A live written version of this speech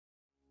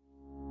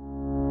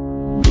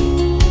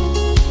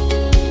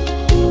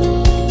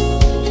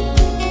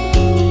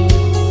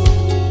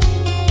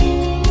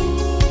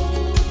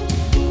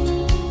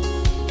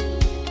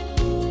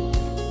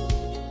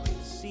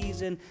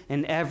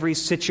every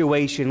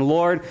situation.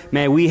 Lord,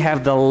 may we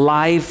have the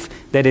life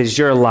that is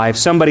your life.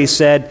 Somebody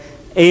said,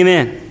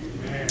 amen.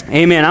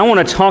 Amen. I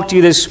want to talk to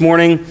you this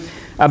morning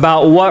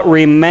about what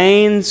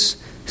remains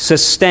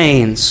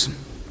sustains.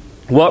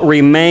 What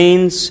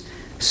remains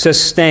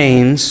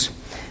sustains.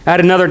 I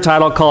had another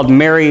title called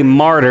Merry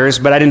Martyrs,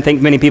 but I didn't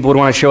think many people would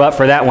want to show up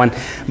for that one.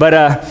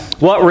 But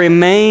what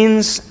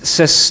remains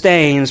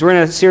sustains. We're in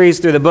a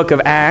series through the book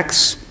of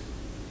Acts,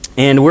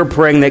 and we're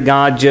praying that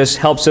God just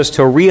helps us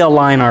to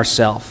realign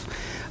ourselves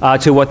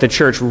to what the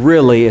church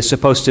really is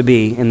supposed to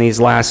be in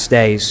these last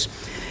days.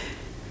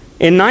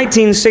 In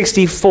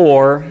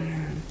 1964,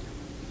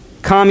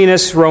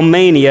 communist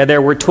Romania,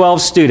 there were 12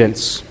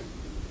 students.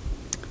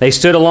 They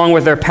stood along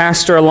with their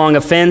pastor along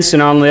a fence,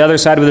 and on the other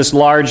side of this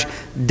large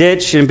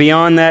ditch, and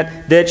beyond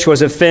that ditch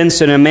was a fence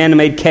and a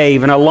man-made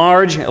cave, and a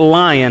large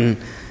lion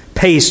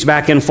paced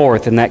back and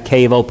forth in that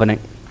cave opening.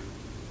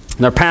 And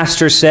their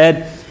pastor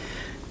said,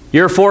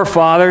 "Your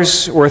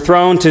forefathers were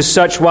thrown to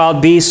such wild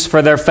beasts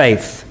for their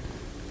faith.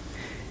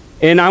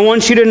 And I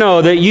want you to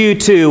know that you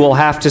too will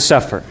have to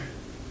suffer.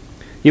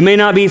 You may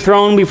not be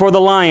thrown before the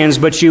lions,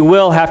 but you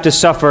will have to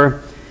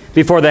suffer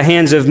before the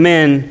hands of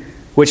men,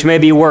 which may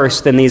be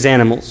worse than these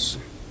animals.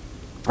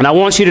 And I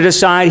want you to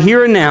decide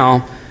here and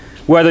now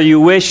whether you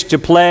wish to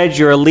pledge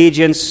your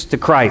allegiance to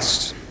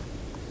Christ."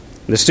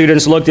 The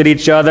students looked at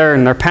each other,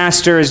 and their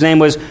pastor, his name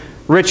was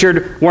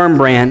Richard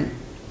Wurmbrand.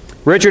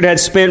 Richard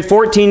had spent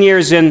 14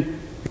 years in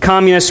a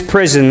communist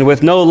prison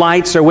with no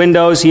lights or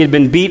windows. He had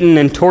been beaten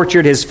and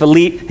tortured. His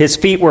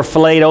feet were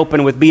filleted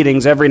open with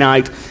beatings every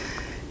night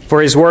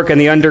for his work in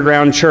the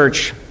underground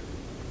church.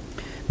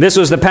 This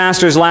was the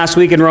pastor's last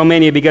week in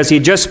Romania because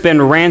he'd just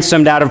been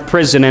ransomed out of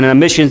prison, and a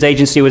missions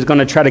agency was going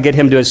to try to get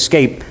him to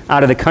escape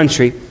out of the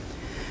country.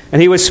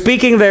 And he was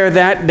speaking there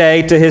that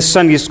day to his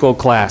Sunday school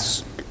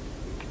class.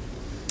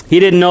 He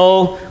didn't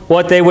know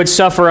what they would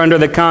suffer under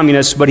the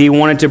communists, but he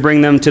wanted to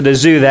bring them to the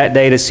zoo that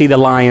day to see the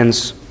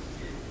lions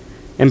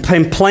and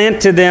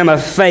implant to them a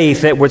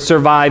faith that would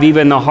survive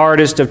even the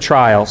hardest of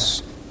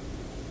trials.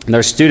 And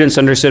their students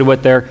understood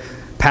what their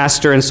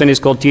pastor and Sunday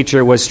school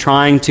teacher was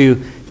trying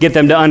to get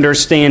them to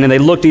understand, and they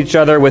looked at each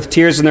other with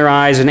tears in their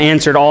eyes and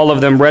answered all of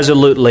them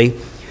resolutely,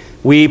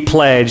 "We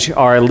pledge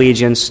our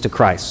allegiance to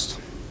Christ."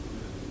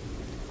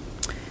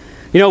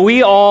 You know,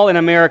 we all in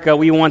America,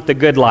 we want the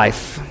good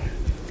life.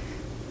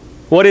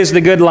 What is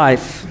the good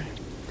life?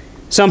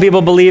 Some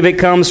people believe it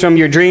comes from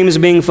your dreams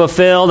being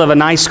fulfilled of a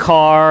nice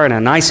car and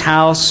a nice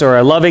house or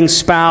a loving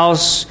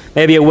spouse,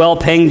 maybe a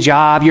well-paying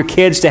job, your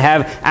kids to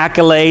have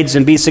accolades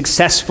and be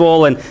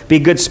successful and be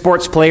good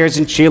sports players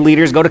and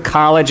cheerleaders, go to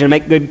college and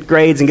make good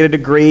grades and get a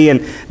degree, and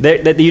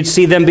that you'd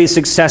see them be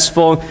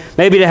successful.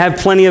 Maybe to have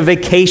plenty of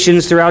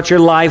vacations throughout your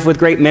life with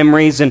great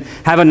memories and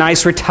have a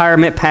nice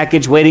retirement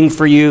package waiting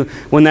for you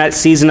when that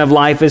season of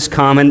life is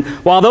come. And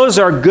while those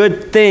are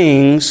good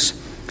things,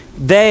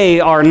 they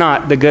are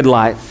not the good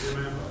life.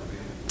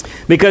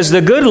 Because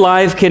the good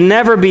life can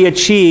never be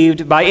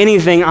achieved by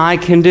anything I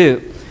can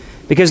do.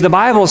 Because the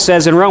Bible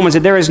says in Romans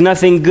that there is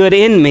nothing good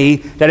in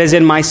me that is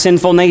in my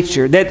sinful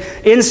nature. That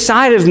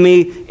inside of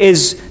me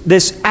is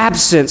this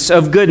absence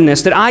of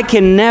goodness. That I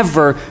can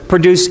never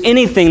produce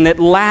anything that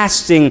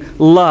lasting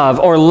love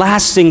or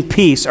lasting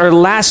peace or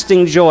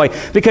lasting joy.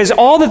 Because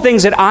all the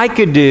things that I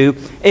could do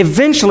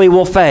eventually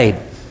will fade.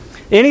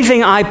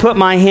 Anything I put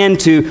my hand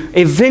to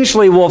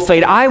eventually will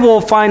fade. I will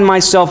find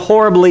myself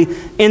horribly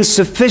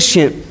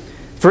insufficient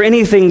for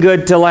anything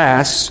good to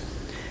last.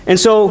 And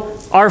so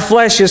our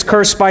flesh is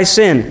cursed by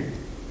sin.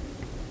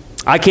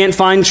 I can't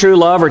find true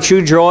love or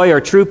true joy or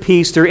true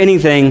peace through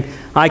anything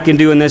I can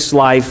do in this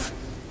life.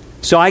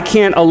 So I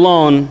can't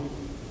alone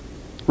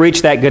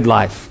reach that good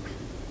life.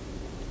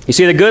 You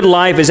see, the good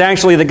life is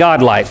actually the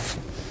God life.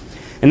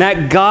 And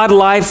that God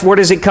life, where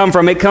does it come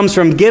from? It comes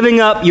from giving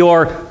up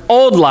your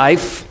old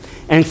life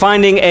and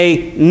finding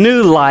a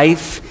new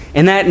life.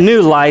 And that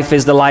new life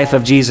is the life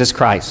of Jesus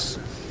Christ.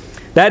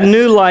 That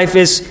new life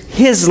is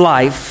His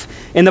life.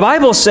 And the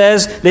Bible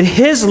says that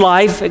His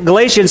life,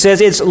 Galatians says,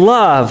 it's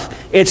love,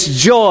 it's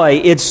joy,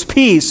 it's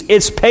peace,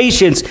 it's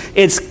patience,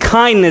 it's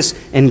kindness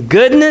and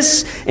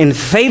goodness and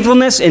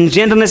faithfulness and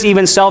gentleness,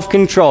 even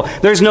self-control.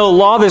 There's no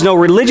law, there's no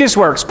religious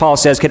works, Paul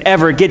says, could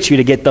ever get you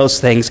to get those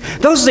things.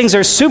 Those things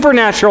are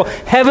supernatural,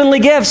 heavenly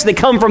gifts that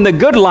come from the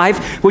good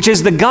life, which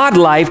is the God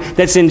life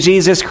that's in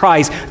Jesus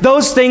Christ.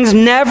 Those things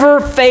never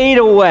fade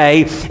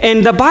away.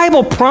 And the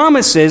Bible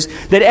promises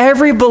that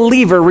every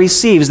believer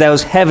receives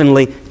those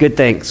heavenly good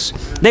things.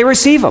 They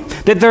receive them,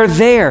 that they're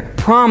there,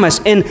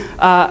 promised, and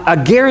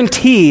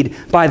guaranteed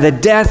by the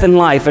death and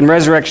life and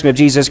resurrection of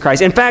Jesus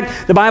Christ. In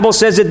fact, the Bible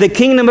says that the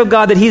kingdom of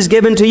God that He's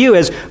given to you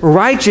is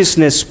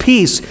righteousness,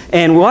 peace,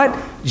 and what?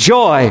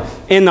 Joy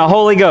in the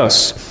Holy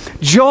Ghost.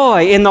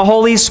 Joy in the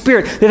Holy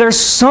Spirit. That there's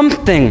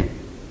something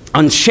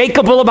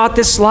unshakable about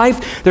this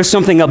life. There's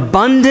something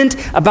abundant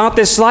about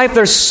this life.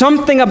 There's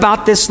something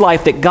about this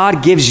life that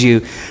God gives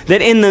you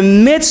that in the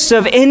midst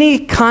of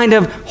any kind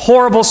of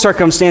horrible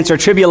circumstance or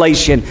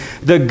tribulation,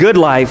 the good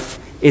life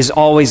is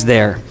always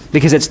there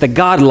because it's the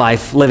God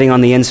life living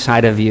on the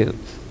inside of you.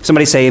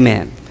 Somebody say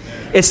amen.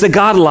 It's the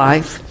God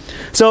life.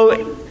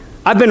 So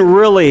I've been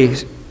really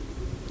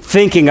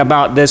thinking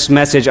about this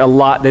message a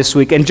lot this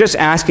week and just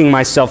asking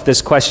myself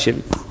this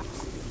question.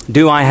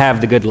 Do I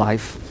have the good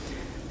life?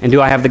 And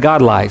do I have the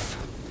God life?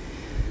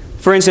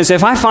 For instance,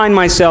 if I find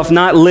myself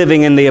not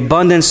living in the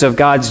abundance of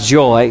God's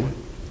joy,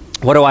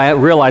 what do I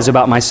realize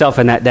about myself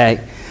in that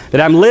day?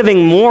 That I'm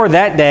living more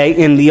that day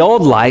in the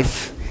old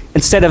life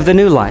instead of the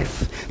new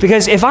life.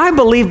 Because if I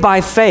believe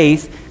by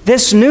faith,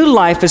 this new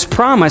life is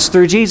promised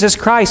through Jesus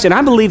Christ, and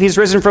I believe He's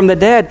risen from the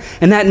dead,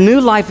 and that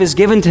new life is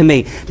given to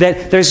me,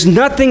 that there's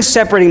nothing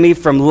separating me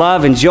from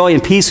love and joy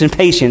and peace and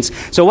patience.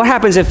 So what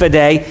happens if a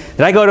day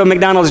that I go to a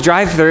McDonald's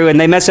drive-thru and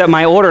they mess up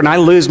my order and I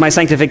lose my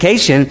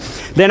sanctification?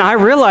 Then I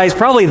realize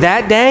probably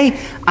that day,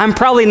 I'm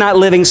probably not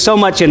living so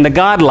much in the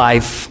God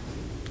life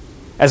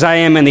as I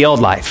am in the old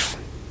life.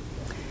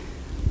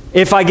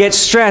 If I get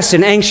stressed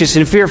and anxious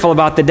and fearful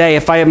about the day,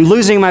 if I am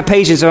losing my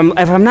patience,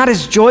 if I'm not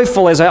as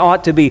joyful as I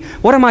ought to be,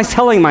 what am I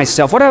telling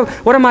myself? What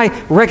am I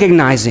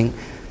recognizing?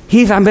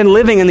 I've been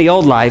living in the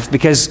old life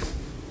because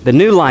the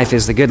new life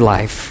is the good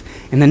life,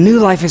 and the new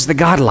life is the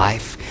God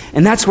life.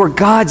 And that's where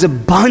God's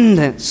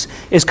abundance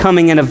is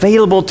coming and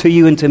available to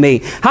you and to me.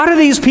 How do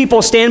these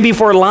people stand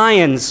before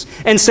lions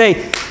and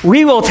say,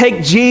 we will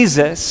take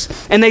Jesus?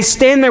 And they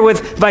stand there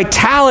with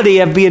vitality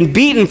of being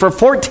beaten for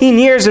 14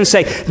 years and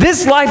say,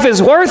 this life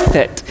is worth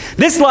it.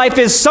 This life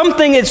is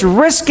something, it's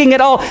risking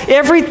it all.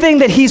 Everything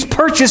that He's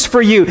purchased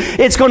for you,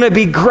 it's going to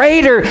be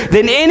greater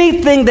than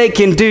anything they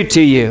can do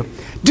to you.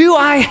 Do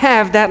I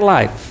have that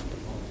life?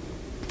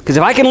 Because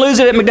if I can lose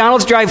it at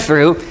McDonald's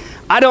drive-thru,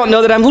 I don't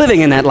know that I'm living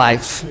in that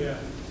life.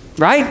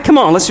 Right? Come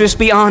on, let's just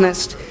be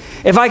honest.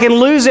 If I can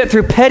lose it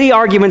through petty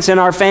arguments in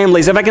our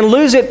families, if I can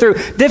lose it through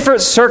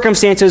different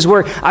circumstances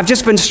where I've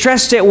just been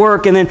stressed at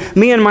work and then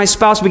me and my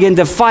spouse begin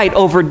to fight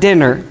over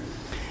dinner,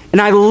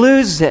 and I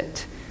lose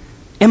it,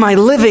 am I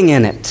living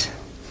in it?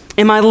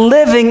 Am I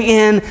living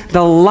in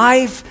the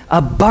life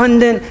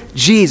abundant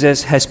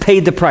Jesus has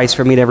paid the price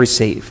for me to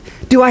receive?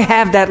 Do I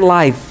have that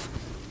life?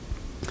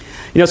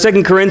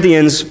 2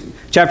 Corinthians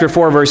chapter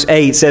 4, verse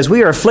 8 says,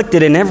 we are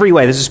afflicted in every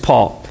way. This is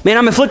Paul. Man,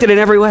 I'm afflicted in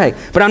every way,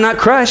 but I'm not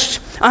crushed.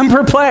 I'm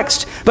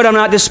perplexed, but I'm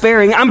not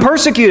despairing. I'm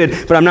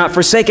persecuted, but I'm not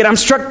forsaken. I'm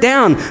struck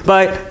down,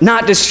 but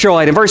not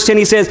destroyed. In verse 10,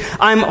 he says,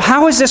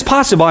 how is this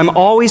possible? I'm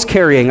always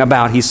carrying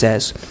about, he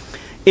says,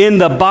 in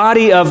the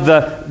body of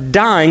the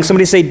dying,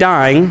 somebody say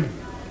dying.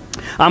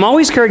 I'm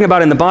always carrying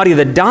about in the body of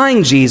the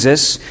dying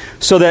Jesus,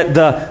 so that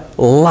the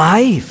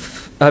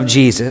life of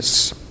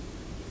Jesus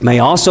may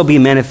also be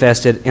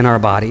manifested in our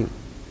body.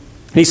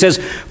 He says,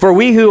 for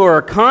we who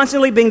are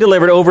constantly being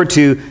delivered over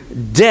to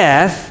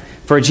death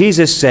for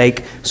Jesus'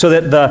 sake, so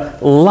that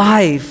the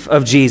life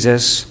of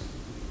Jesus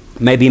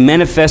may be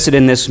manifested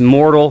in this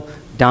mortal,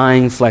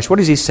 dying flesh. What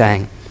is he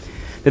saying?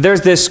 That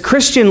there's this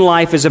Christian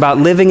life is about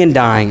living and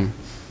dying.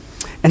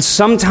 And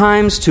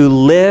sometimes to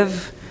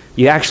live,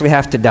 you actually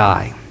have to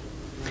die.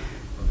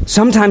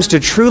 Sometimes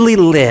to truly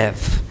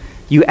live,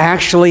 you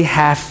actually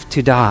have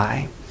to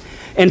die.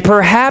 And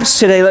perhaps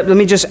today, let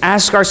me just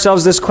ask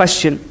ourselves this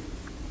question.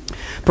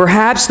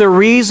 Perhaps the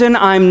reason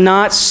I'm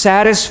not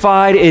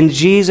satisfied in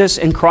Jesus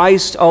and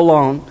Christ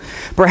alone,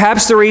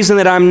 perhaps the reason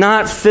that I'm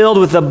not filled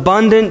with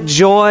abundant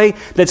joy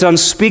that's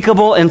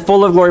unspeakable and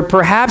full of glory,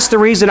 perhaps the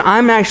reason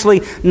I'm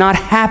actually not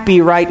happy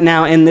right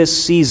now in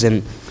this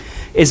season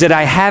is that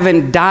I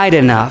haven't died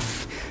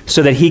enough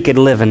so that He could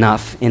live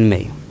enough in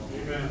me.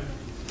 Amen.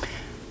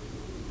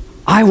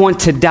 I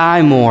want to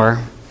die more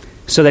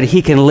so that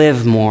He can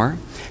live more.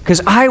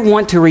 Because I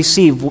want to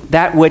receive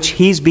that which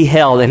He's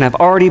beheld and have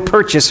already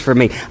purchased for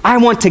me. I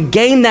want to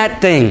gain that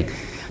thing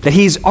that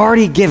He's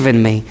already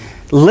given me,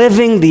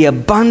 living the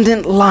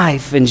abundant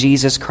life in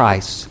Jesus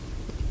Christ.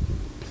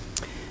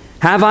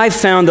 Have I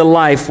found a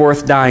life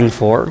worth dying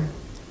for?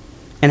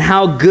 And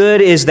how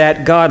good is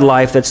that God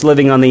life that's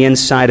living on the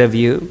inside of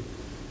you?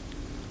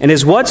 And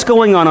is what's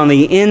going on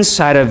the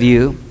inside of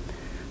you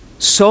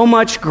so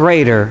much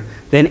greater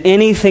than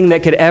anything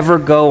that could ever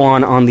go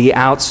on the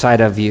outside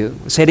of you?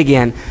 Say it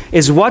again.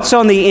 Is what's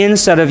on the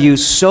inside of you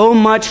so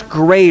much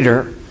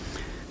greater,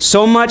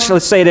 so much,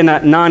 let's say it in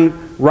a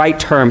non-right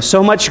term,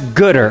 so much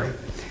gooder,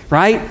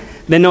 right?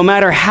 Then no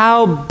matter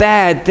how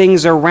bad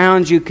things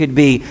around you could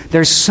be,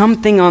 there's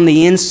something on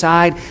the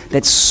inside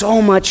that's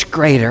so much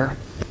greater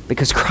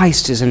because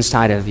Christ is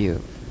inside of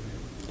you.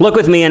 Look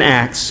with me in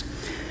Acts.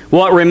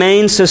 What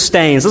remains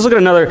sustains. Let's look at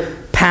another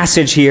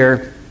passage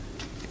here.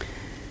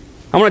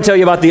 I want to tell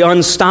you about the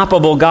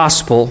unstoppable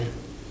gospel.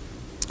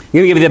 I'm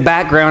going to give you the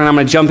background, and I'm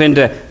going to jump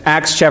into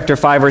Acts chapter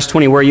 5, verse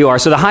 20, where you are.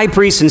 So the high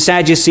priests and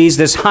Sadducees,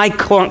 this high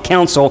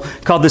council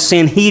called the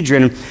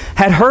Sanhedrin,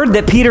 had heard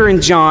that Peter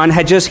and John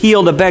had just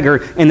healed a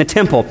beggar in the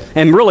temple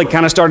and really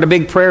kind of started a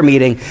big prayer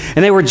meeting.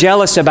 And they were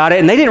jealous about it,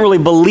 and they didn't really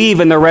believe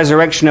in the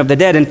resurrection of the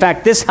dead. In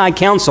fact, this high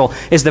council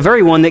is the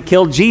very one that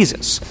killed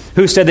Jesus,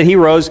 who said that He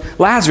rose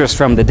Lazarus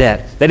from the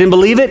dead. They didn't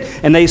believe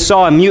it, and they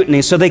saw a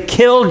mutiny. So they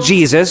killed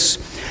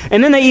Jesus.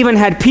 And then they even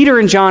had Peter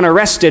and John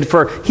arrested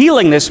for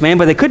healing this man,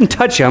 but they couldn't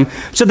touch him.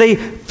 So they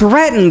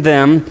threatened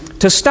them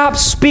to stop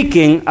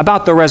speaking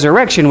about the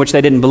resurrection, which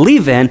they didn't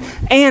believe in,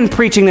 and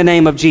preaching the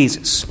name of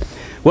Jesus.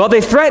 Well,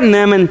 they threatened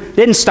them and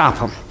didn't stop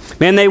them.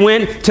 Man, they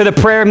went to the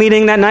prayer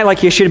meeting that night,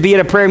 like you should be at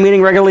a prayer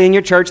meeting regularly in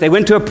your church. They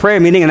went to a prayer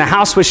meeting, and the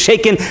house was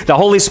shaken. The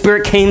Holy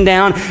Spirit came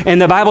down,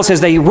 and the Bible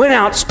says they went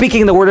out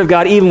speaking the word of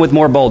God even with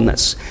more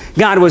boldness.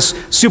 God was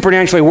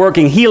supernaturally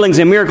working. Healings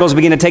and miracles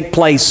began to take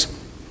place,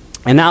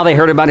 and now they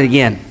heard about it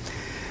again.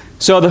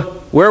 So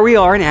where we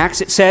are in Acts,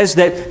 it says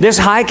that this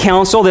high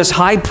council, this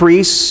high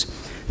priests,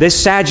 this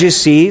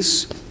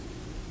Sadducees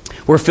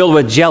were filled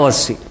with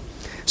jealousy.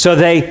 So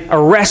they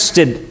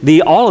arrested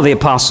all of the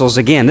apostles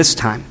again this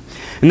time.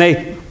 And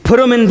they put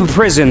them in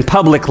prison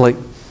publicly.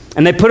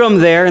 And they put them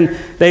there, and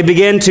they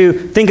began to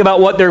think about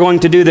what they're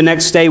going to do the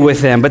next day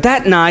with them. But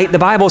that night, the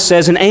Bible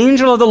says, an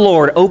angel of the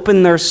Lord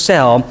opened their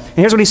cell. And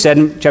here's what he said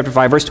in chapter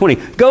 5, verse 20.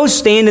 Go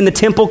stand in the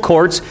temple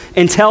courts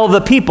and tell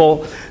the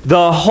people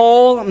the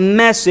whole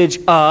message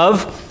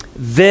of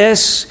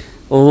this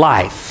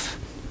life.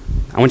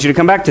 I want you to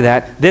come back to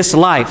that. This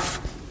life.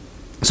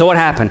 So what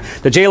happened?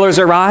 The jailers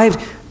arrived.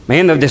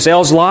 Man, the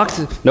cell's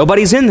locked.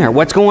 Nobody's in there.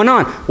 What's going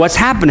on? What's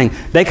happening?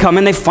 They come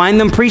and they find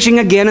them preaching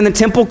again in the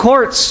temple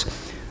courts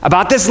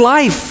about this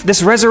life,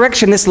 this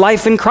resurrection, this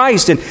life in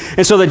Christ. And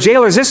so the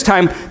jailers this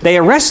time, they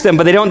arrest them,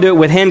 but they don't do it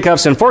with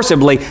handcuffs and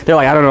forcibly. They're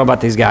like, I don't know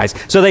about these guys.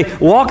 So they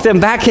walk them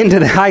back into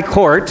the high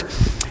court.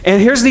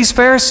 And here's these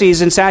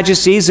Pharisees and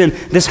Sadducees and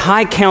this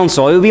high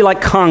council. It would be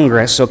like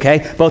Congress,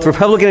 okay? Both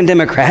Republican and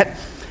Democrat.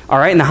 All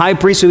right, and the high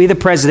priest would be the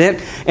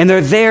president, and they're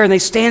there, and they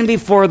stand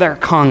before their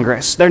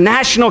Congress, their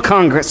national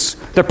Congress,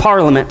 their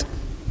parliament.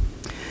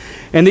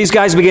 And these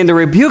guys begin to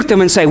rebuke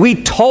them and say,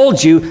 we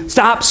told you,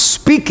 stop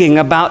speaking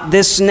about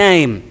this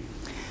name.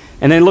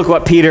 And then look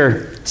what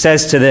Peter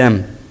says to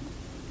them.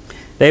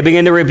 They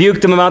begin to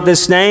rebuke them about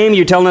this name.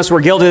 You're telling us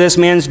we're guilty of this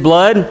man's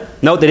blood?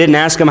 Note, they didn't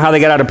ask him how they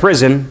got out of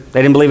prison.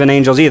 They didn't believe in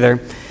angels either.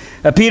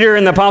 Peter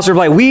and the apostle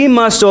replied, we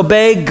must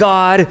obey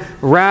God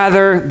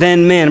rather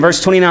than men.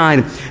 Verse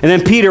 29. And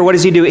then Peter, what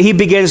does he do? He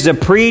begins to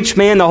preach,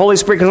 man, the Holy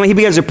Spirit comes on. He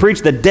begins to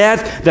preach the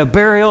death, the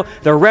burial,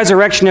 the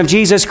resurrection of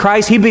Jesus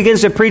Christ. He begins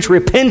to preach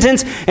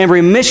repentance and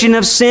remission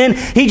of sin.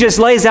 He just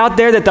lays out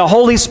there that the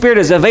Holy Spirit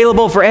is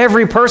available for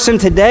every person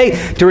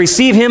today to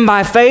receive him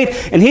by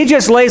faith. And he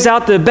just lays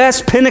out the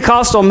best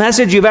Pentecostal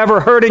message you've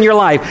ever heard in your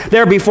life.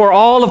 There before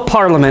all of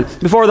Parliament,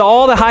 before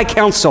all the high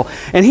council.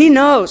 And he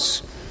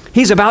knows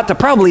he's about to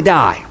probably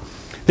die.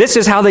 This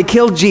is how they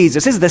killed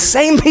Jesus. This is the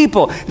same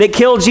people that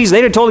killed Jesus.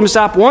 They had told him to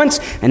stop once,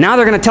 and now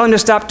they're going to tell him to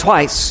stop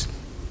twice.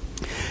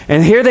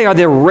 And here they are.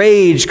 Their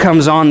rage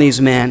comes on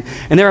these men,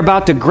 and they're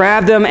about to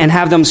grab them and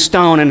have them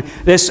stoned. And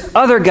this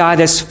other guy,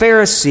 this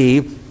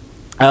Pharisee,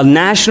 a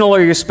national or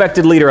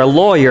respected leader, a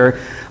lawyer,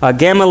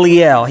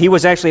 Gamaliel, he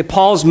was actually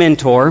Paul's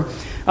mentor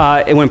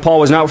when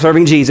Paul was not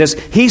serving Jesus.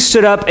 He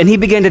stood up and he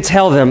began to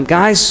tell them,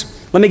 guys,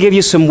 let me give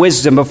you some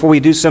wisdom before we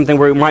do something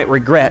we might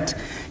regret.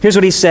 Here's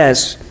what he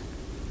says.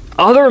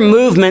 Other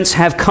movements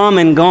have come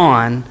and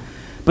gone,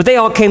 but they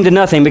all came to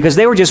nothing because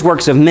they were just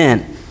works of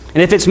men.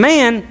 And if it's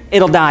man,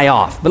 it'll die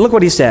off. But look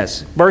what he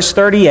says. Verse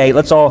 38,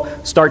 let's all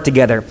start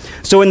together.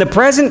 So in the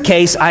present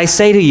case, I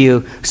say to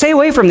you, stay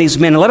away from these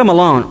men and let them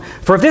alone.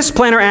 For if this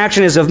plan or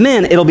action is of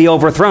men, it'll be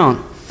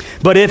overthrown.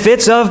 But if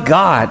it's of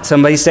God,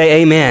 somebody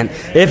say amen.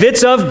 If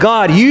it's of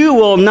God, you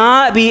will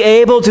not be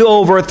able to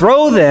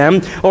overthrow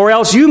them, or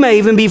else you may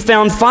even be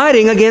found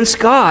fighting against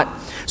God.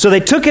 So they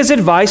took his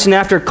advice, and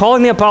after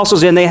calling the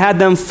apostles in, they had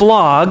them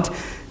flogged,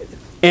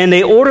 and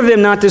they ordered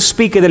them not to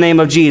speak in the name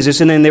of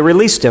Jesus, and then they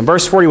released him.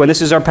 Verse 41,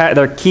 this is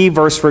our key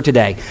verse for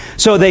today.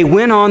 So they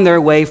went on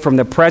their way from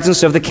the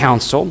presence of the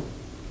council,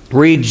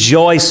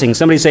 rejoicing.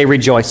 Somebody say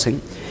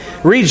rejoicing.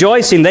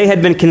 Rejoicing, they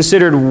had been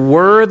considered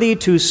worthy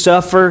to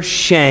suffer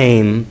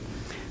shame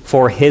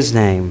for his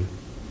name.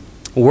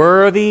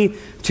 Worthy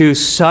to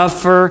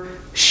suffer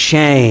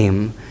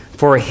shame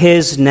for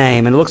his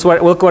name. And look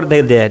what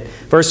they did.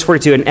 Verse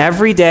 42, and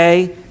every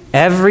day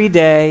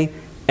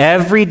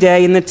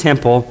in the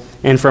temple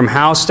and from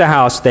house to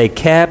house, they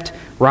kept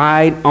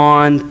right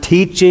on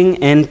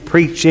teaching and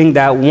preaching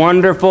that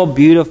wonderful,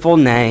 beautiful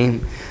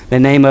name, the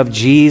name of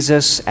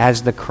Jesus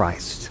as the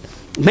Christ.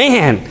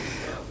 Man,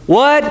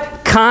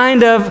 what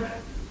kind of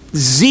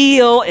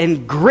zeal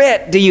and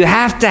grit do you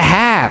have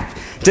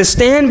to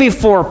stand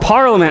before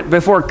Parliament,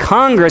 before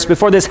Congress,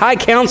 before this high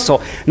council?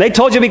 And they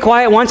told you to be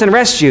quiet once and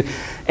arrest you.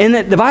 And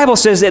the Bible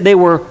says that they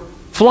were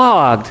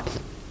flogged.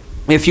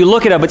 If you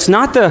look it up, it's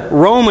not the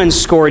Roman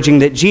scourging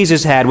that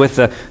Jesus had with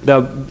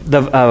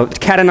the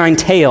cat o' nine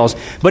tails,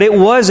 but it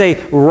was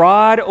a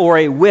rod or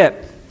a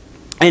whip.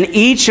 And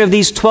each of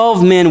these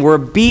 12 men were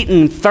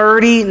beaten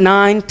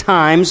 39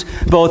 times,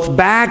 both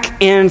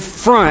back and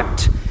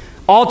front.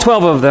 All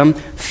 12 of them,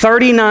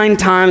 39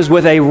 times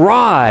with a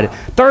rod.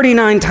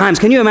 39 times.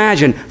 Can you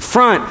imagine?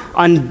 Front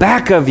on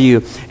back of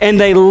you. And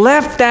they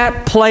left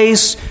that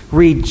place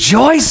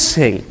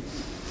rejoicing.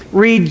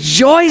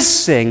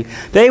 Rejoicing.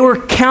 They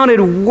were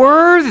counted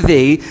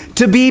worthy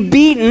to be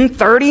beaten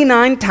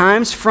 39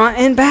 times front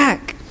and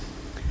back.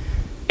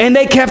 And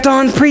they kept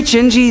on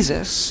preaching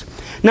Jesus.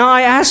 Now,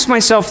 I asked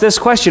myself this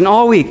question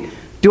all week.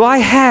 Do I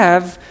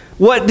have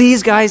what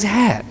these guys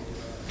had?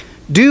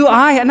 Do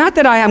I, not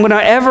that I am going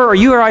to ever, or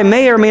you or I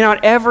may or may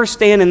not ever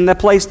stand in the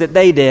place that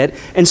they did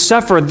and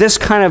suffer this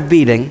kind of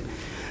beating,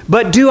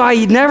 but do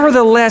I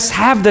nevertheless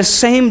have the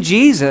same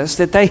Jesus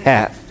that they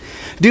have?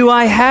 Do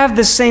I have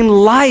the same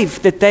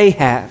life that they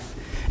have?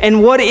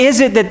 And what is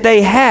it that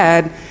they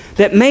had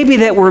that maybe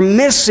that we're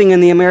missing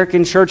in the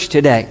American church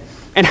today?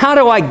 And how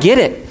do I get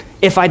it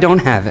if I don't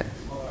have it?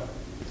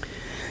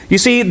 You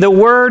see, the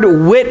word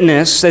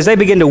witness, as they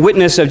begin to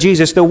witness of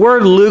Jesus, the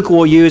word Luke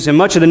will use and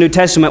much of the New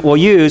Testament will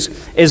use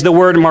is the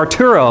word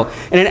martyro.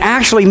 And it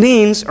actually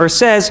means or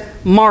says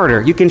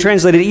martyr. You can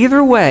translate it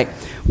either way.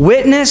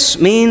 Witness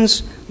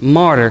means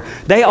martyr.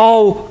 They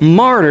all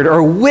martyred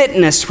or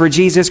witnessed for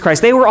Jesus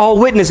Christ. They were all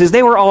witnesses.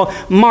 They were all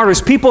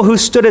martyrs. People who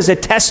stood as a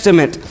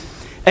testament,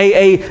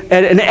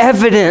 an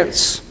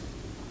evidence.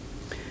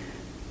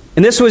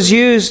 And this was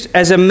used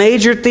as a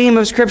major theme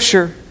of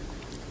Scripture,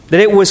 that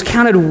it was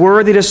counted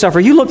worthy to suffer.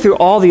 You look through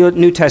all the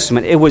New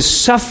Testament, it was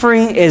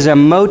suffering is a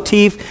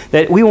motif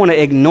that we want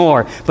to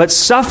ignore. But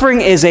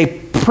suffering is a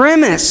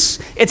premise.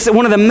 It's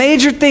one of the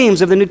major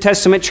themes of the New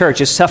Testament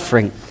church is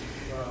suffering.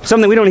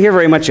 Something we don't hear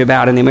very much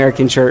about in the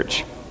American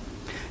church.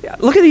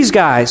 Look at these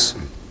guys.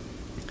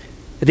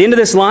 At the end of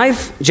this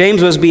life,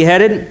 James was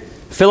beheaded.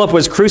 Philip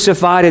was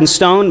crucified and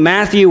stoned.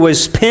 Matthew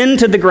was pinned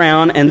to the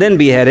ground and then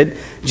beheaded.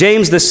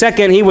 James the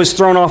second, he was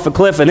thrown off a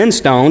cliff and then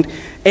stoned.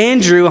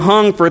 Andrew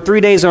hung for 3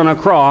 days on a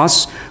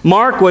cross.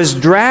 Mark was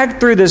dragged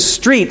through the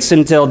streets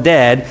until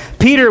dead.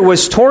 Peter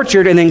was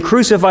tortured and then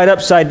crucified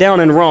upside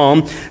down in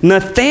Rome.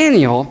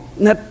 Nathaniel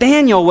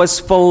was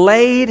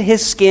filleted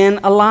his skin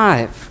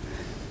alive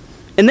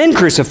and then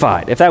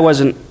crucified, if that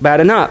wasn't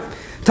bad enough.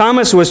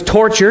 Thomas was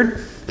tortured,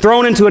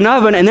 thrown into an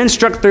oven, and then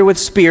struck through with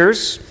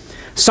spears.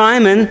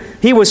 Simon,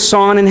 he was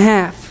sawn in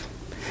half.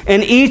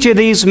 And each of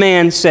these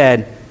men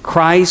said,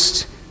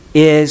 Christ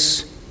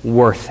is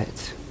worth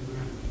it.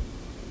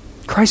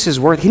 Christ is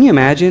worth it. Can you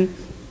imagine?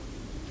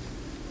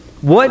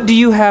 What do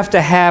you have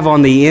to have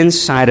on the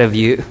inside of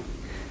you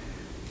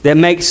that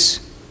makes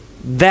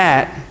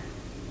that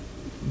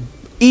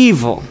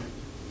evil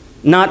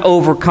not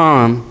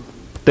overcome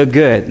the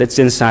good that's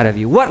inside of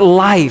you? What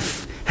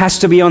life has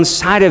to be on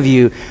side of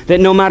you that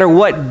no matter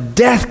what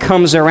death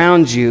comes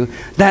around you,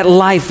 that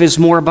life is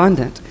more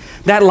abundant.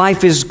 That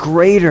life is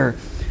greater.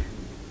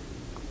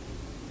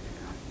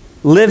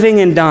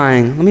 Living and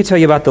dying. Let me tell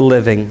you about the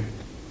living.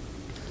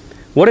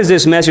 What is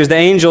this message? The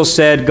angel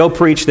said, go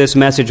preach this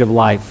message of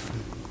life.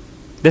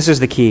 This is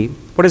the key.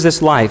 What is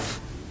this life?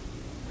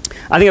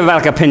 I think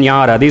about like a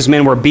piñata. These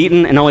men were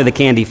beaten and only the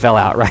candy fell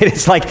out, right?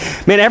 It's like,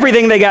 man,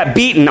 everything they got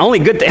beaten, only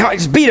good thing.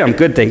 Just beat them,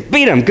 good thing.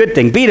 Beat them, good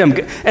thing. Beat them.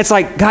 It's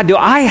like, God, do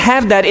I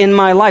have that in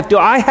my life? Do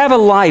I have a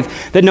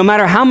life that no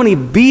matter how many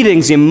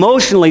beatings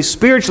emotionally,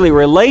 spiritually,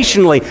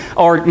 relationally,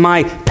 or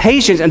my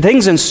patience and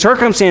things and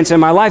circumstance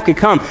in my life could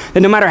come, that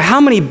no matter how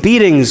many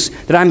beatings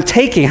that I'm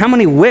taking, how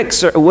many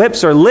whips or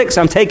licks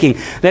I'm taking,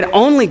 that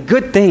only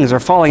good things are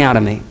falling out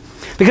of me?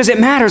 Because it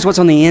matters what's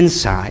on the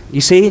inside.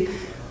 You see?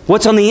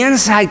 What's on the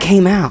inside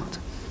came out.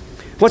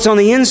 What's on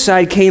the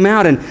inside came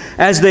out. And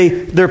as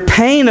their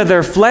pain of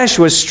their flesh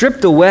was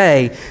stripped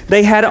away,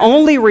 they had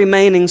only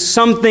remaining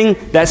something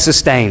that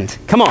sustained.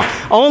 Come on.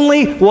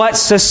 Only what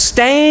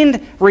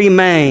sustained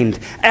remained.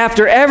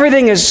 After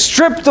everything is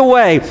stripped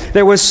away,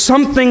 there was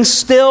something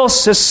still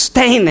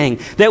sustaining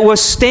that was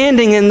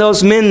standing in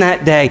those men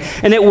that day.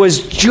 And it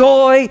was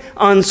joy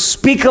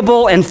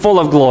unspeakable and full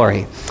of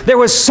glory. There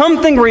was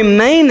something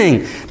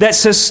remaining that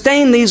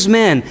sustained these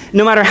men,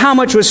 no matter how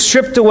much was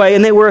stripped away,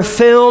 and they were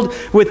filled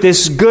with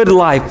this good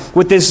life,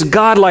 with this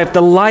God life,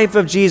 the life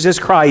of Jesus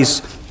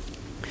Christ.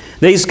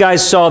 These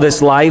guys saw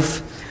this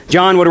life.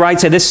 John would write,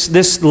 say,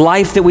 this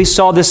life that we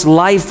saw, this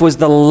life was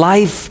the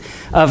life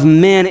of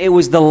men. It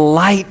was the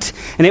light,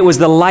 and it was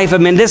the life of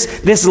men.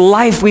 This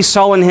life we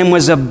saw in him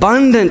was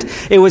abundant.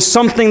 It was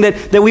something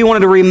that we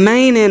wanted to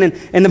remain in.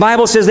 And the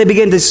Bible says they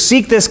began to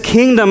seek this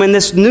kingdom, and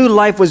this new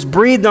life was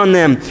breathed on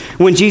them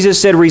when Jesus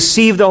said,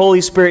 receive the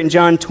Holy Spirit in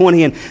John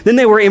 20. And then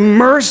they were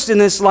immersed in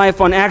this life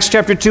on Acts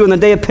chapter 2 on the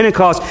day of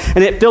Pentecost,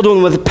 and it filled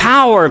them with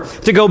power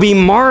to go be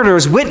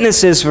martyrs,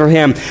 witnesses for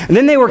him. And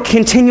then they were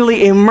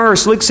continually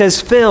immersed. Luke says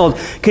filled,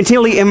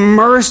 continually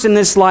immersed in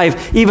this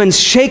life, even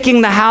shaking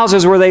the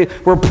houses where they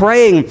were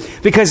praying,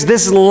 because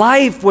this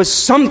life was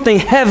something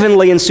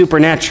heavenly and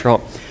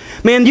supernatural.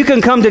 Man, you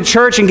can come to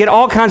church and get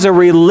all kinds of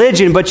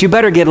religion, but you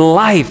better get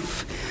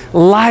life.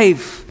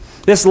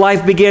 Life. This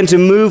life began to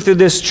move through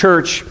this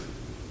church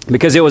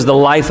because it was the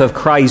life of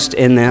Christ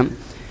in them.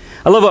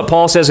 I love what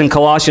Paul says in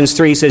Colossians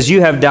 3. He says,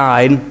 you have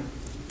died,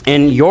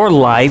 and your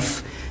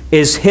life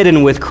is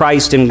hidden with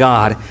Christ in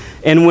God.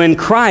 And when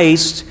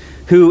Christ,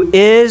 who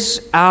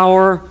is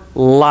our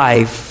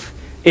life,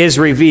 is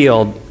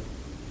revealed,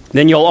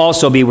 then you'll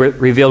also be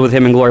revealed with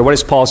him in glory. What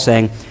is Paul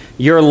saying?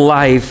 Your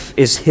life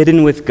is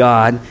hidden with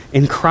God,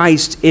 and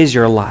Christ is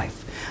your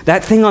life.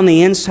 That thing on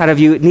the inside of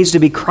you, it needs to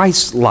be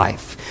Christ's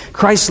life.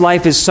 Christ's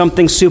life is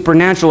something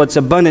supernatural. It's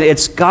abundant.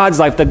 It's God's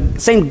life. The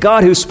same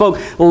God who spoke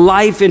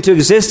life into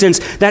existence,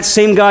 that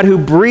same God who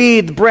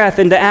breathed breath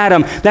into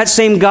Adam, that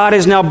same God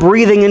is now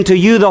breathing into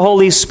you the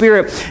Holy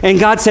Spirit. And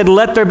God said,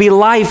 let there be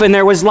life, and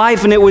there was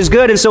life, and it was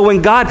good. And so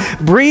when God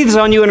breathes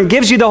on you and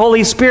gives you the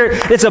Holy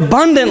Spirit, it's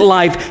abundant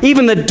life.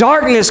 Even the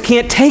darkness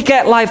can't take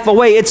that life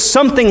away. It's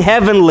something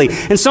heavenly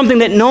and something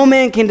that no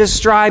man can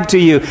describe to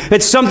you.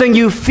 It's something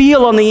you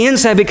feel on the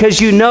inside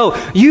because you know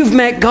you've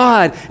met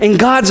God and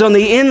God's on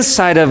the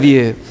inside of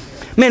you.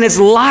 Man, it's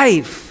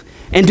life.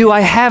 And do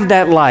I have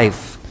that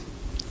life?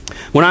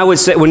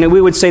 When we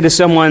would say to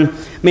someone,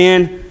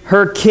 man,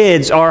 her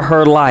kids are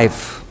her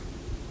life.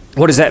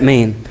 What does that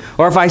mean?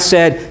 Or if I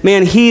said,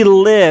 man, he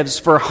lives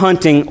for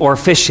hunting or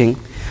fishing.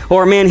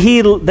 Or man,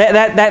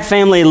 that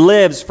family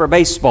lives for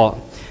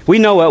baseball. We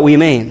know what we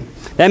mean.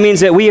 That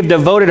means that we have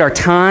devoted our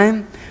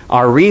time,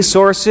 our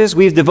resources,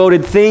 we've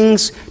devoted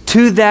things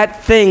to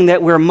that thing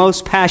that we're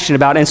most passionate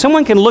about. And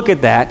someone can look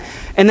at that,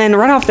 and then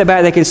right off the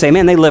bat they can say,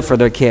 man, they live for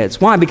their kids.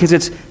 Why? Because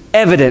it's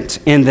evident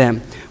in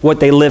them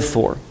what they live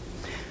for.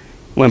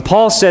 When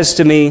Paul says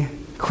to me,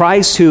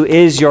 Christ who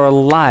is your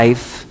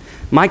life,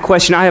 my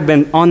question, I have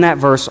been on that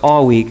verse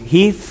all week.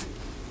 Heath,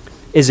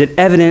 is it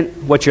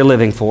evident what you're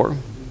living for?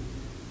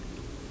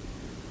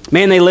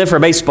 Man, they live for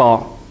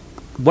baseball.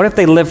 What if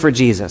they live for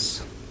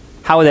Jesus?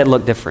 How would that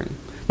look different?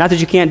 Not that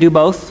you can't do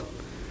both,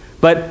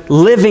 but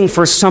living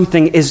for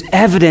something is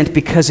evident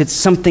because it's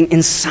something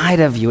inside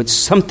of you. It's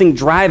something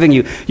driving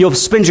you. You'll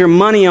spend your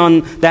money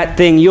on that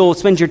thing. You'll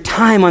spend your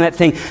time on that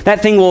thing.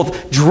 That thing will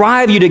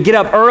drive you to get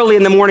up early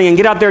in the morning and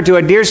get out there to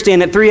a deer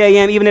stand at 3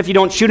 a.m., even if you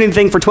don't shoot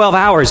anything for 12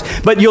 hours.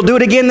 But you'll do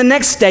it again the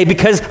next day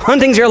because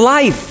hunting's your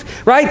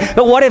life, right?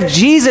 But what if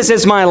Jesus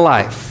is my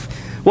life?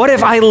 What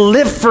if I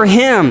live for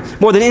Him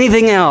more than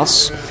anything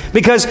else?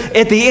 Because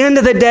at the end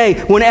of the day,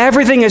 when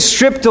everything is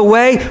stripped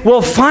away,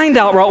 we'll find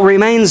out what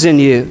remains in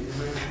you.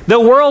 The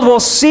world will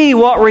see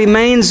what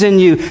remains in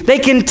you. They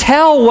can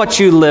tell what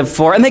you live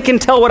for, and they can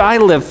tell what I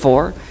live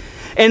for.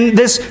 And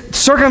this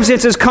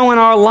circumstances come in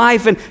our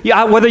life, and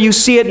whether you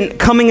see it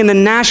coming in the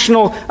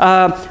national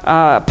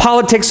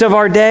politics of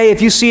our day,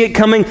 if you see it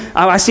coming,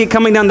 I see it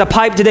coming down the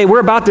pipe today.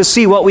 We're about to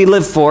see what we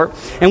live for.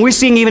 And we're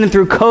seeing even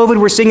through COVID,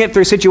 we're seeing it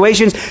through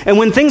situations. And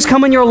when things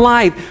come in your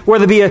life,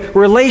 whether it be a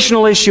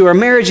relational issue, or a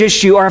marriage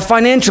issue, or a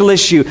financial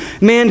issue,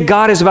 man,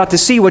 God is about to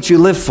see what you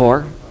live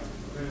for.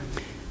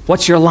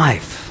 What's your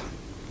life?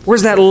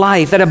 Where's that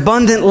life, that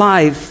abundant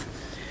life?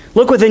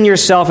 Look within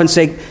yourself and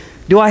say,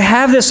 do I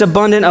have this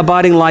abundant,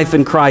 abiding life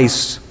in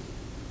Christ?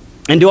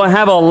 And do I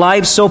have a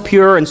life so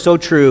pure and so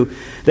true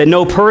that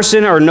no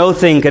person or no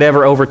thing could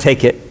ever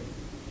overtake it?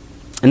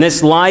 And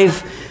this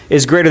life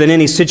is greater than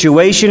any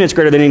situation. It's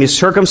greater than any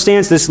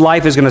circumstance. This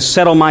life is going to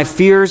settle my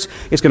fears.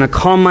 It's going to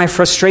calm my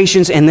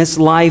frustrations. And this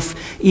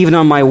life, even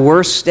on my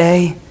worst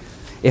day,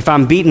 if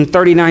I'm beaten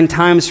 39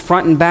 times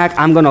front and back,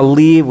 I'm going to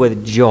leave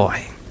with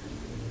joy.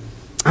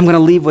 I'm going to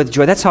leave with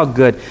joy. That's how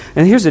good.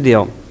 And here's the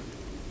deal.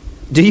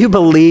 Do you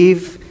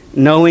believe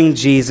knowing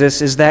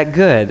Jesus is that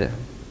good?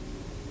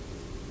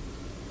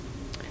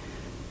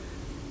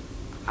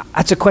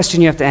 That's a question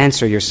you have to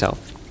answer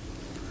yourself.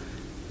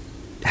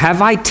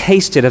 Have I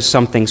tasted of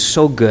something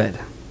so good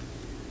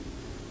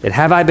that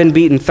have I been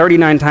beaten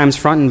 39 times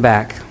front and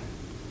back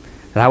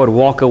that I would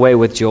walk away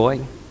with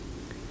joy?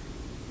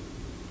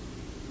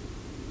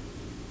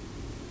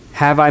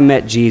 Have I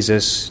met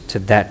Jesus to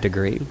that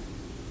degree?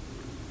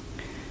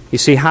 You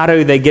see, how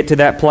do they get to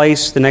that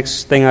place? The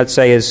next thing I'd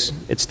say is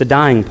it's the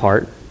dying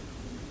part.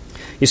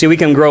 You see, we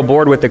can grow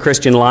bored with the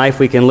Christian life.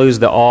 We can lose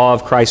the awe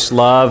of Christ's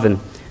love and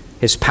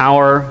His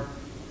power.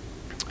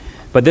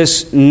 But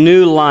this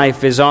new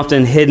life is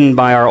often hidden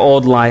by our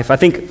old life. I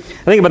think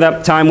about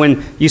that time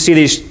when you see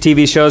these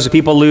TV shows that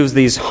people lose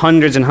these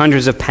hundreds and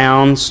hundreds of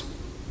pounds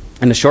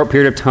in a short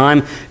period of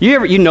time.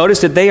 You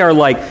notice that they are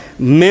like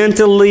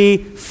mentally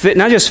fit,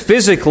 not just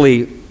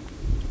physically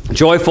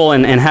joyful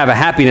and have a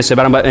happiness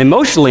about them, but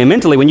emotionally and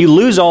mentally, when you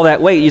lose all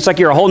that weight, it's like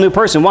you're a whole new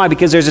person. Why?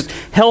 Because there's this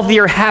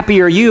healthier,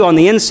 happier you on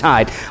the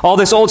inside. All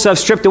this old stuff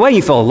stripped away.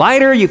 You feel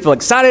lighter. You feel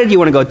excited. You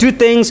want to go do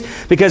things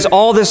because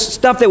all this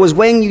stuff that was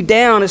weighing you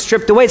down is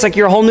stripped away. It's like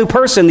you're a whole new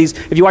person.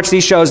 If you watch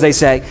these shows, they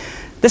say.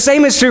 The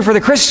same is true for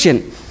the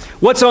Christian.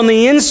 What's on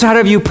the inside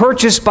of you,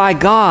 purchased by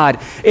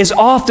God, is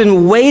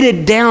often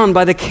weighted down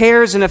by the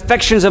cares and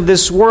affections of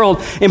this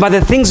world and by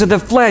the things of the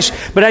flesh.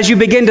 But as you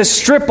begin to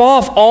strip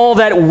off all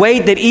that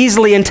weight that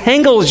easily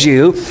entangles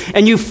you,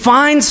 and you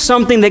find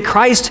something that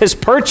Christ has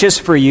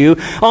purchased for you,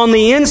 on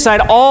the inside,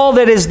 all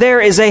that is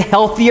there is a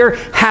healthier,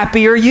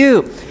 happier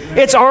you.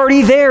 It's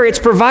already there. It's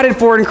provided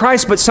for in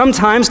Christ. But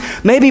sometimes,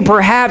 maybe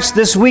perhaps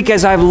this week,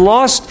 as I've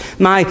lost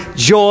my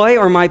joy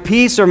or my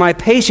peace or my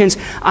patience,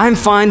 I'm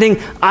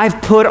finding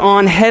I've put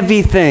on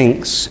heavy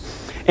things.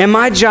 And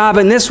my job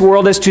in this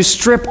world is to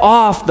strip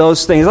off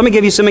those things. Let me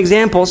give you some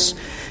examples.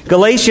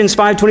 Galatians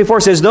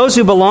 5:24 says, those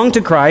who belong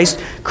to Christ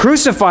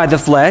crucify the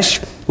flesh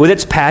with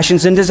its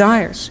passions and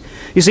desires.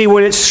 You see,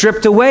 when it's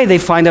stripped away, they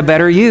find a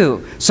better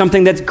you,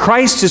 something that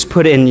Christ has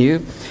put in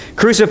you.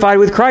 Crucified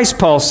with Christ,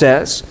 Paul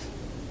says.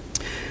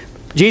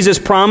 Jesus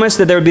promised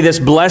that there would be this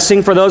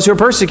blessing for those who are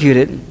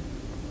persecuted.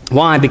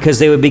 Why? Because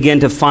they would begin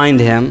to find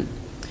him.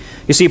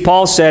 You see,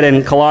 Paul said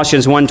in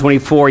Colossians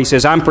 1:24, he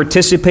says, I'm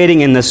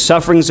participating in the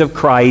sufferings of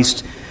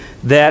Christ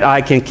that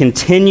I can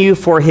continue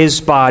for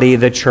his body,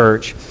 the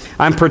church.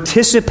 I'm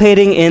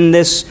participating in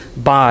this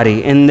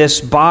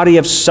body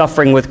of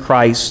suffering with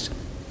Christ.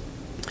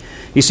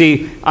 You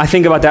see, I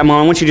think about that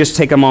moment. I want you to just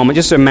take a moment.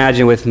 Just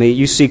imagine with me.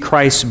 You see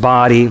Christ's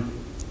body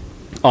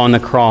on the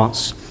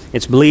cross.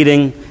 It's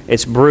bleeding,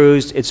 it's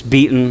bruised, it's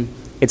beaten,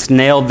 it's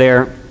nailed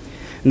there.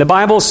 And the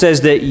Bible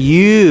says that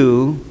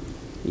you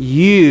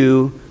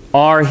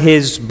are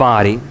his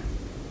body.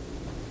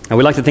 And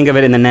we like to think of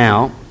it in the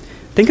now.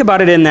 Think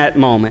about it in that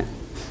moment.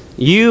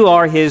 You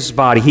are his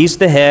body. He's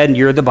the head,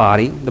 you're the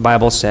body, the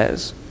Bible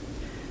says.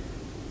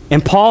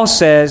 And Paul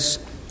says,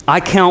 I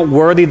count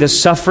worthy the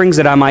sufferings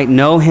that I might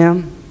know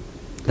him,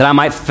 that I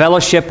might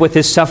fellowship with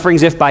his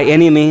sufferings, if by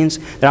any means,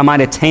 that I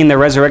might attain the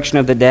resurrection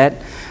of the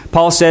dead.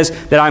 Paul says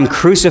that I'm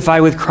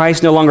crucified with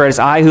Christ, no longer it is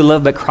I who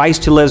live, but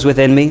Christ who lives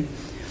within me.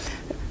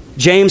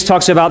 James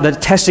talks about the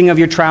testing of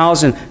your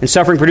trials and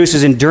suffering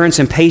produces endurance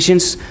and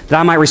patience, that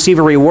I might receive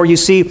a reward. You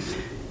see,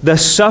 the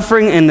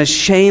suffering and the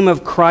shame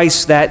of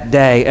Christ that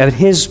day, of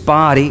his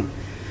body,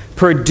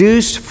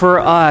 produced for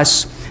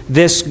us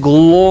this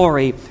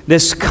glory,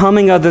 this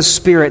coming of the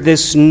Spirit,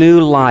 this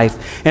new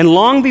life. And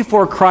long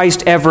before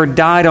Christ ever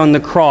died on the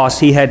cross,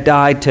 he had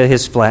died to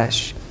his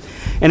flesh.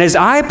 And as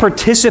I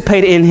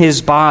participate in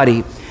his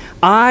body,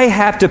 I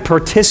have to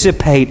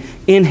participate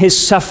in his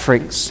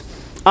sufferings.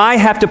 I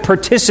have to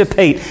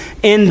participate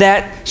in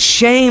that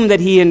shame that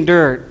he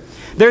endured.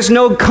 There's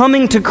no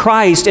coming to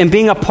Christ and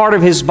being a part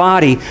of his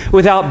body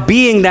without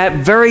being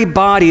that very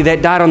body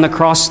that died on the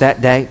cross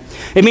that day.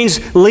 It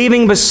means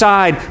leaving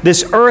beside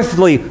this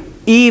earthly,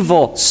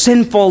 evil,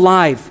 sinful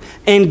life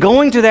and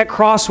going to that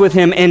cross with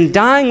him and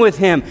dying with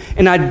him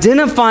and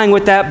identifying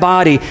with that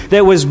body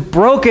that was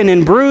broken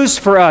and bruised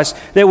for us,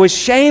 that was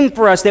shamed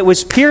for us, that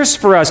was pierced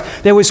for us,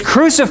 that was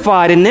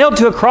crucified and nailed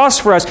to a cross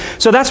for us.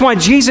 So that's why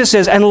Jesus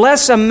says,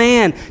 unless a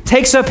man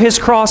takes up his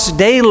cross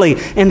daily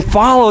and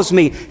follows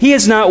me, he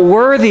is not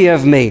worthy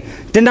of me.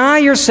 Deny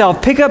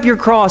yourself, pick up your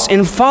cross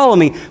and follow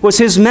me, was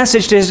his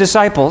message to his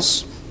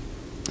disciples.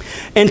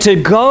 And to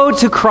go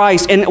to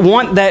Christ and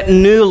want that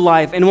new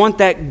life and want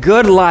that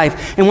good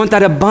life and want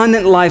that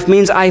abundant life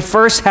means I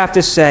first have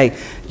to say,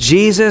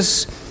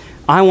 Jesus,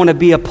 I want to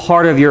be a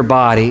part of your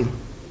body.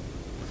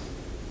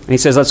 And he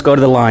says, let's go to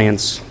the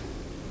lions.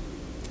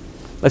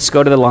 Let's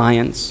go to the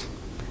lions.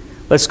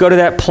 Let's go to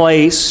that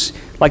place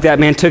like that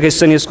man took his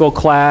Sunday school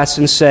class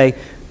and say,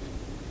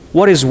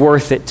 what is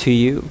worth it to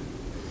you?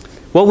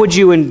 What would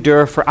you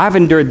endure for? I've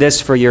endured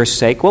this for your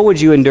sake. What would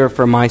you endure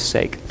for my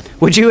sake?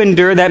 Would you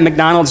endure that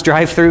McDonald's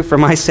drive-thru for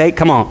my sake?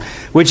 Come on.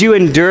 Would you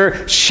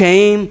endure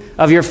shame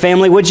of your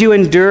family? Would you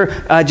endure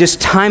just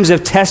times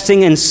of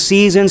testing and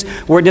seasons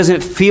where it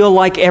doesn't feel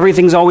like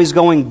everything's always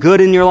going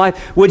good in your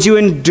life? Would you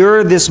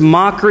endure this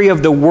mockery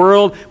of the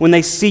world when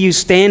they see you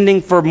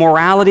standing for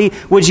morality?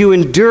 Would you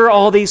endure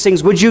all these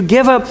things? Would you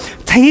give up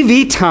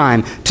TV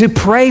time to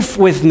pray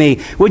with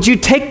me? Would you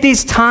take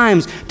these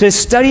times to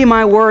study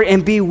my word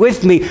and be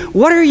with me?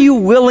 What are you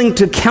willing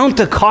to count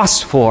the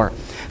cost for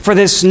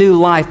this new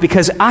life?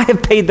 Because I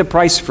have paid the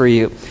price for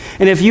you.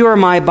 And if you are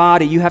my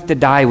body, you have to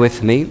die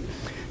with me.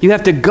 You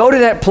have to go to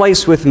that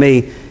place with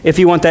me if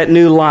you want that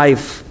new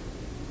life.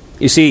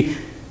 You see,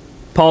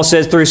 Paul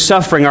says through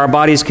suffering, our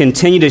bodies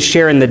continue to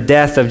share in the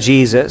death of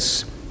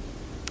Jesus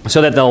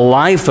so that the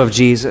life of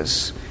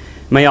Jesus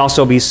may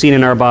also be seen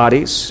in our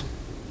bodies.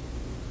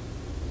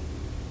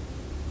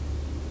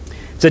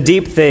 It's a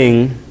deep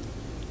thing,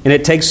 and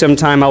it takes some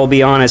time, I will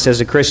be honest,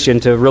 as a Christian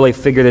to really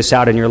figure this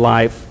out in your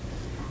life.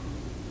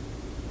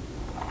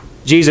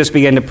 Jesus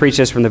began to preach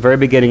this from the very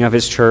beginning of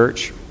his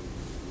church.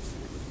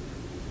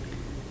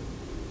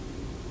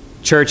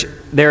 Church,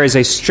 there is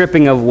a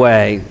stripping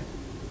away.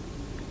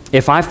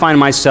 If I find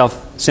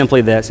myself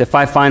simply this, if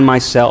I find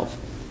myself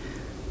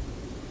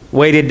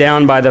weighted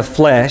down by the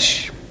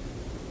flesh,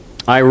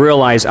 I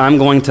realize I'm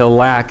going to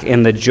lack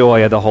in the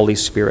joy of the Holy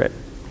Spirit.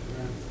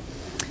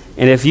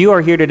 And if you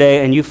are here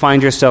today and you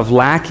find yourself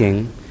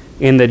lacking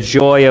in the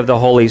joy of the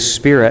Holy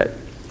Spirit,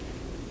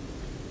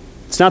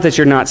 it's not that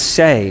you're not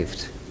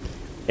saved.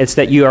 It's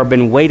that you have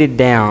been weighted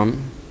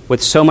down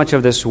with so much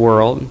of this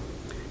world,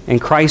 and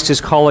Christ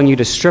is calling you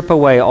to strip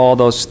away all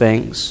those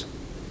things.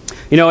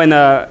 You know, in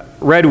the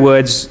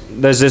Redwoods,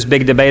 there's this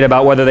big debate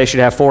about whether they should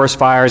have forest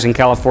fires in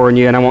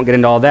California, and I won't get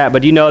into all that,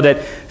 but you know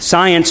that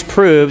science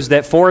proves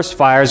that forest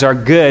fires are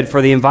good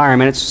for the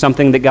environment. It's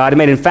something that God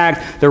made. In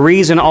fact, the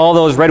reason all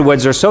those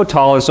redwoods are so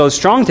tall and so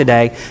strong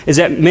today is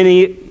that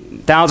many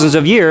thousands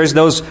of years,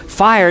 those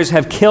fires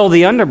have killed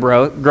the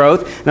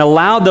undergrowth and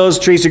allowed those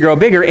trees to grow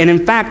bigger. And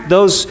in fact,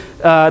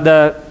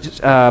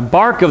 the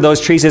bark of those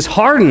trees is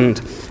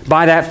hardened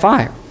by that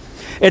fire.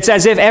 It's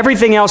as if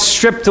everything else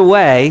stripped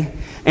away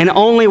and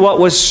only what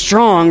was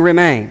strong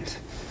remained.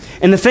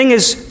 And the thing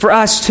is, for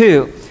us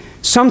too,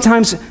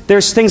 sometimes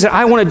there's things that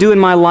I want to do in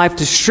my life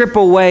to strip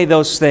away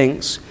those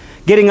things.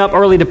 getting up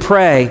early to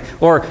pray,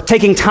 or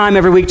taking time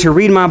every week to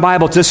read my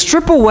Bible, to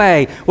strip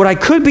away what I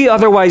could be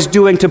otherwise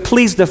doing to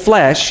please the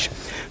flesh,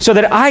 so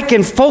that I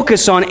can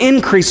focus on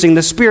increasing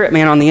the spirit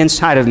man on the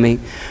inside of me.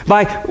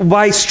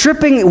 By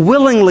stripping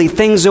willingly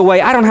things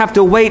away, I don't have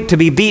to wait to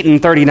be beaten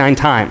 39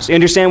 times. You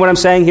understand what I'm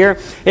saying here?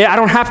 I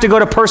don't have to go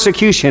to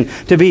persecution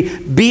to be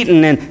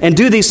beaten and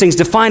do these things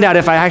to find out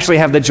if I actually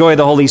have the joy of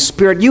the Holy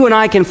Spirit. You and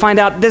I can find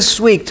out this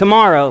week,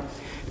 tomorrow.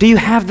 Do you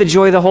have the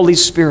joy of the Holy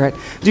Spirit?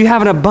 Do you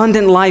have an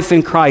abundant life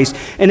in Christ?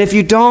 And if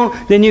you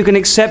don't, then you can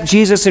accept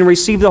Jesus and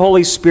receive the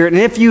Holy Spirit.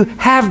 And if you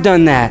have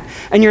done that,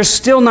 and you're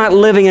still not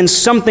living in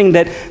something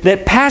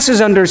that passes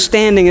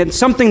understanding, and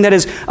something that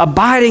is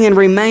abiding and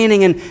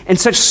remaining in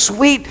such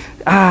sweet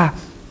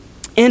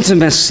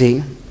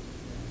intimacy,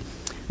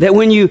 that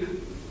when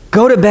you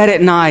go to bed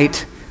at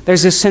night,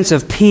 there's this sense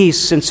of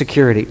peace and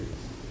security.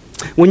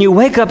 When you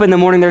wake up in the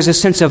morning, there's a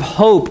sense of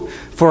hope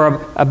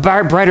for a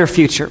brighter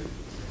future.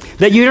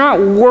 That you're not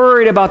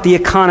worried about the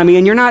economy,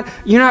 and you're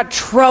not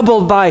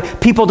troubled by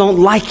people don't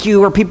like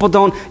you, or you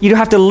don't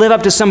have to live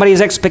up to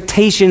somebody's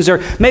expectations,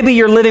 or maybe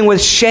you're living with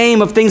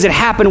shame of things that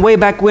happened way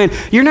back when.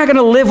 You're not going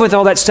to live with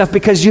all that stuff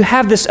because you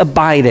have this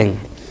abiding.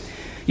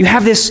 You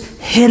have this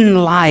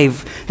hidden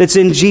life that's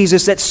in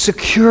Jesus, that's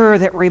secure,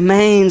 that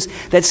remains,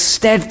 that's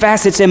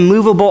steadfast, it's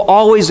immovable,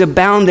 always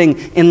abounding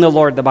in the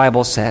Lord, the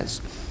Bible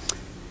says.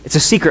 It's a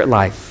secret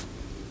life.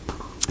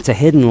 It's a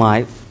hidden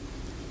life.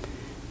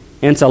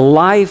 And it's a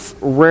life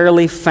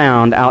rarely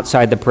found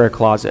outside the prayer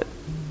closet.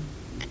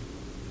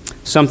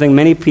 Something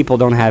many people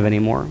don't have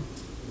anymore.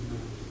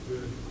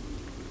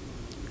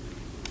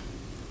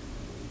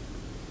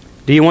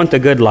 Do you want the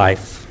good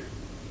life?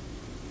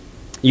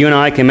 You and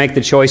I can make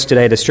the choice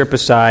today to strip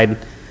aside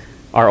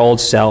our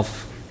old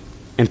self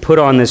and put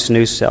on this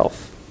new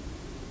self.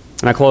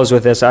 And I close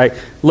with this. I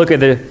look at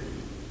the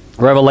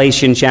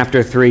Revelation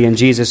chapter 3, and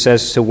Jesus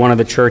says to one of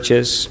the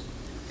churches,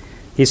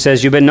 He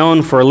says, you've been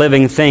known for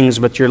living things,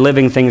 but your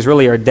living things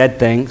really are dead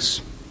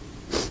things.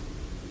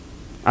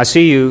 I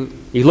see you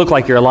look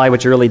like you're alive,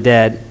 but you're really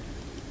dead.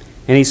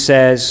 And he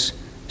says,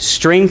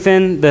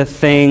 strengthen the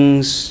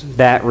things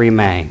that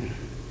remain.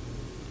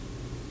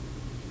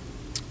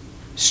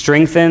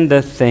 Strengthen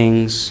the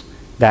things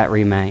that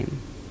remain.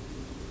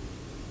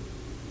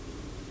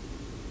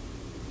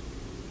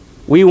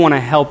 We want to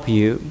help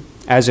you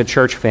as a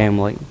church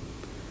family,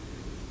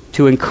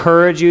 to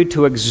encourage you,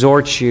 to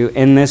exhort you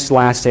in this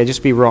last day,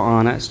 just be real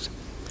honest,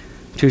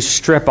 to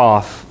strip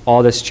off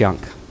all this junk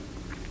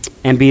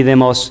and be the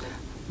most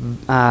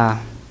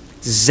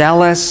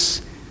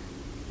zealous,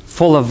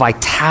 full of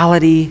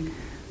vitality,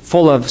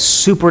 full of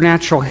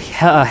supernatural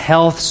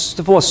health,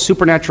 full of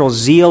supernatural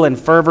zeal and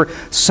fervor,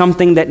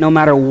 something that no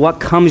matter what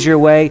comes your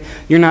way,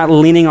 you're not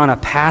leaning on a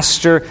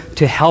pastor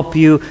to help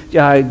you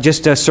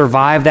just to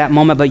survive that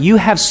moment, but you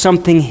have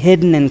something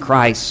hidden in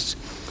Christ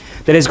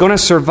that is going to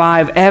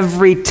survive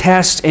every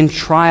test and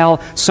trial,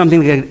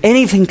 something that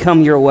anything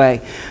come your way.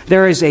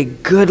 There is a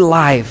good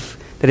life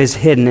that is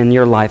hidden in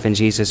your life in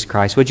Jesus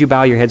Christ. Would you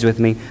bow your heads with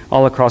me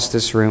all across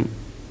this room?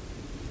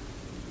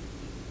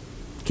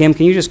 Kim,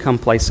 can you just come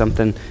play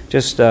something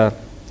just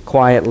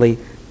quietly?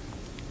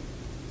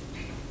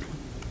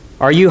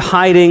 Are you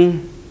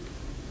hiding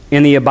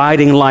in the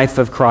abiding life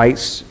of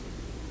Christ?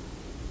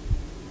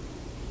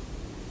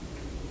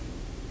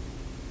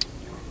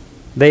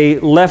 They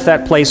left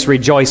that place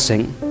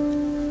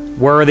rejoicing,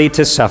 worthy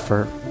to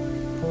suffer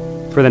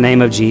for the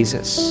name of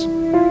Jesus.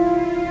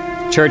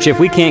 Church, if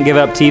we can't give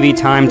up TV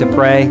time to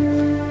pray,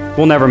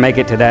 we'll never make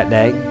it to that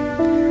day.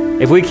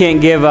 If we can't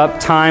give up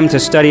time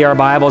to study our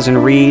Bibles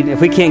and read, if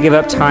we can't give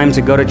up time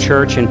to go to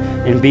church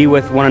and be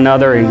with one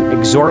another and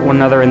exhort one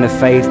another in the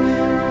faith,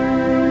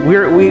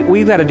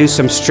 we've got to do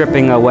some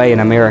stripping away in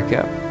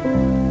America.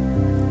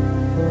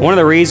 One of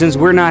the reasons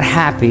we're not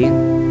happy,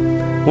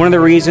 one of the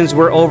reasons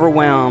we're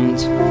overwhelmed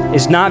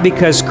is not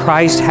because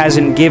Christ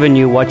hasn't given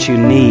you what you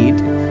need.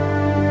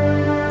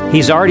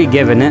 He's already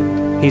given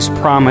it. He's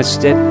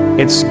promised it.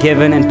 It's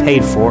given and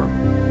paid for,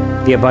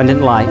 the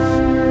abundant life.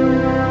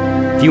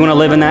 If you want to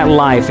live in that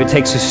life, it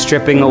takes a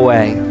stripping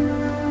away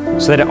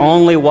so that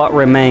only what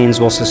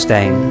remains will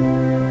sustain.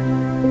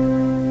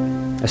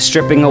 A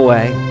stripping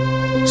away.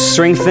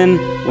 Strengthen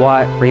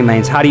what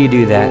remains. How do you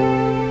do that?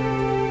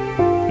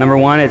 Number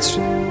one, it's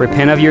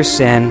repent of your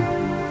sin,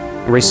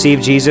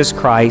 receive Jesus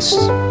Christ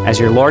as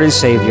your Lord and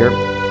Savior,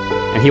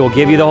 and He will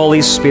give you the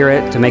Holy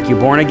Spirit to make you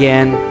born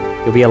again.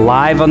 You'll be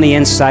alive on the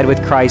inside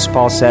with Christ,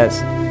 Paul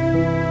says.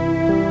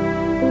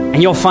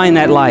 And you'll find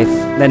that life,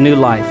 that new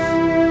life.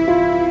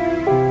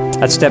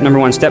 That's step number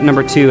one. Step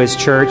number two is,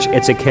 church,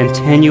 it's a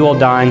continual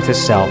dying to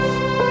self.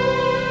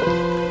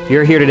 If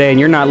you're here today and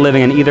you're not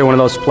living in either one of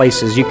those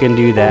places, you can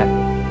do that.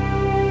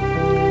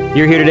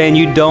 You're here today and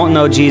you don't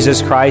know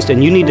Jesus Christ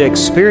and you need to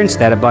experience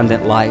that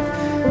abundant life.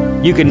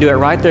 You can do it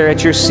right there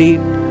at your seat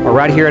or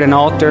right here at an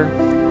altar.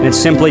 And it's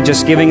simply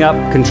just giving up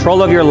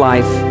control of your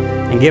life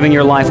and giving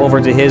your life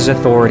over to His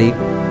authority.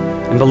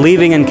 and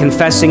believing and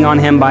confessing on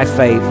Him by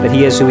faith that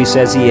He is who He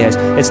says He is.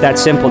 It's that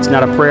simple. It's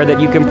not a prayer that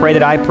you can pray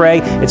that I pray.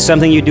 It's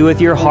something you do with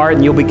your heart,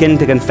 and you'll begin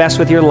to confess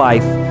with your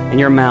life and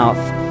your mouth.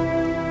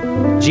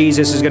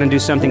 Jesus is going to do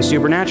something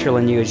supernatural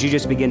in you as you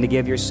just begin to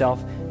give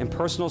yourself in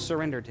personal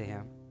surrender to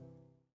Him.